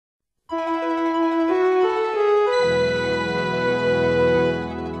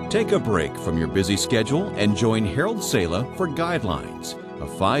Take a break from your busy schedule and join Harold Sala for Guidelines, a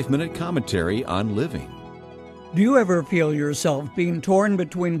 5-minute commentary on living. Do you ever feel yourself being torn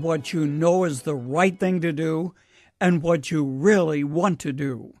between what you know is the right thing to do and what you really want to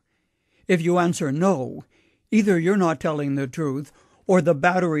do? If you answer no, either you're not telling the truth or the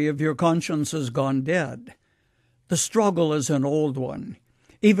battery of your conscience has gone dead. The struggle is an old one.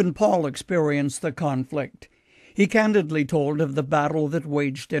 Even Paul experienced the conflict. He candidly told of the battle that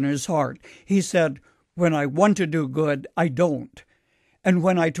waged in his heart. He said, "When I want to do good, I don't. And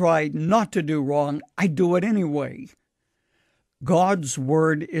when I try not to do wrong, I do it anyway." God's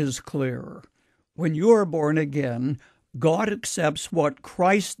word is clear. When you are born again, God accepts what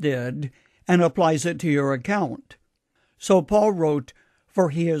Christ did and applies it to your account. So Paul wrote,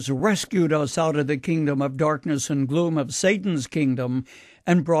 "For he has rescued us out of the kingdom of darkness and gloom of Satan's kingdom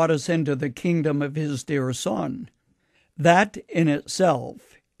and brought us into the kingdom of his dear Son." That in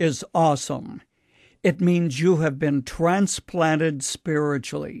itself is awesome. It means you have been transplanted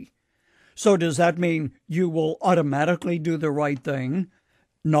spiritually. So does that mean you will automatically do the right thing?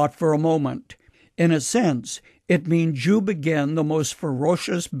 Not for a moment. In a sense, it means you begin the most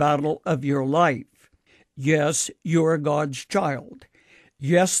ferocious battle of your life. Yes, you are God's child.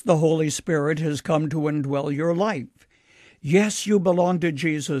 Yes, the Holy Spirit has come to indwell your life. Yes, you belong to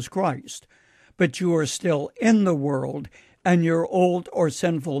Jesus Christ, but you are still in the world, and your old or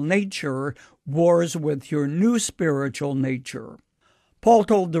sinful nature wars with your new spiritual nature. Paul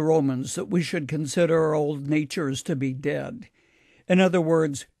told the Romans that we should consider our old natures to be dead. In other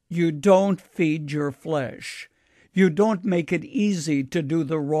words, you don't feed your flesh. You don't make it easy to do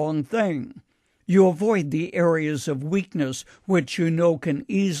the wrong thing. You avoid the areas of weakness which you know can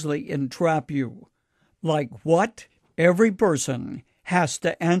easily entrap you. Like what? Every person has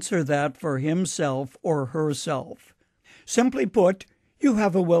to answer that for himself or herself. Simply put, you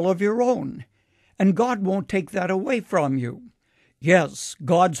have a will of your own, and God won't take that away from you. Yes,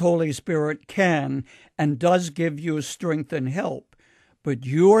 God's Holy Spirit can and does give you strength and help, but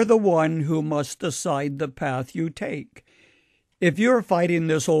you are the one who must decide the path you take. If you're fighting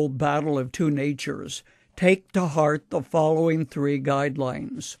this old battle of two natures, take to heart the following 3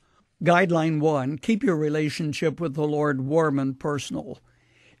 guidelines. Guideline 1, keep your relationship with the Lord warm and personal.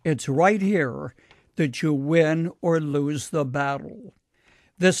 It's right here that you win or lose the battle.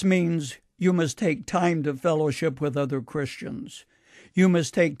 This means you must take time to fellowship with other Christians. You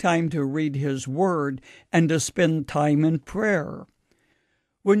must take time to read His Word and to spend time in prayer.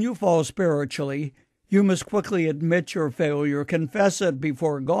 When you fall spiritually, you must quickly admit your failure, confess it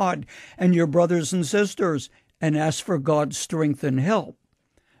before God and your brothers and sisters, and ask for God's strength and help.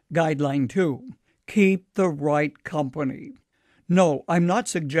 Guideline 2, keep the right company. No, I'm not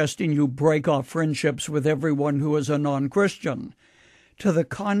suggesting you break off friendships with everyone who is a non-Christian. To the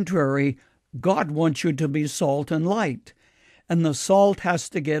contrary, God wants you to be salt and light, and the salt has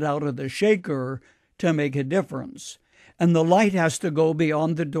to get out of the shaker to make a difference, and the light has to go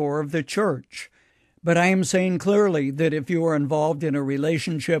beyond the door of the church. But I am saying clearly that if you are involved in a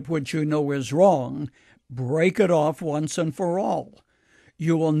relationship which you know is wrong, break it off once and for all.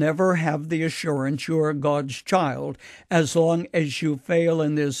 You will never have the assurance you are God's child as long as you fail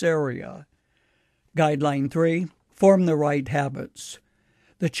in this area. Guideline 3, form the right habits.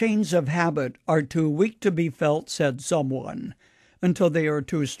 The chains of habit are too weak to be felt, said someone, until they are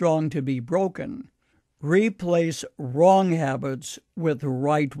too strong to be broken. Replace wrong habits with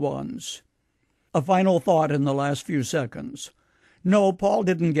right ones. A final thought in the last few seconds. No, Paul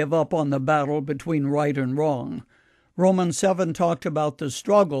didn't give up on the battle between right and wrong. Romans 7 talked about the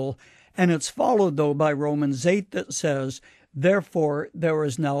struggle, and it's followed, though, by Romans 8 that says, "Therefore there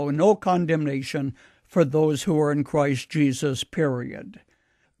is now no condemnation for those who are in Christ Jesus," period.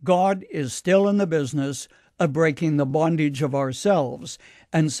 God is still in the business of breaking the bondage of ourselves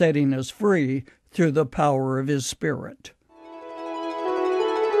and setting us free through the power of His Spirit.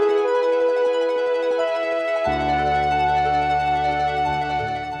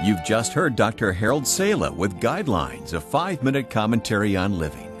 You've just heard Dr. Harold Sala with Guidelines, a 5-minute commentary on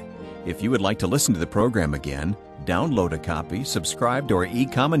living. If you would like to listen to the program again, download a copy, subscribe to our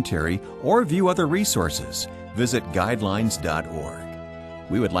e-commentary, or view other resources, visit guidelines.org.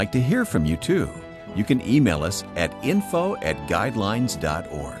 We would like to hear from you too. You can email us at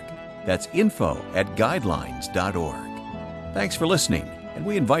info@guidelines.org. That's info@guidelines.org. Thanks for listening, and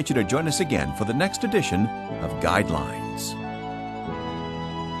we invite you to join us again for the next edition of Guidelines.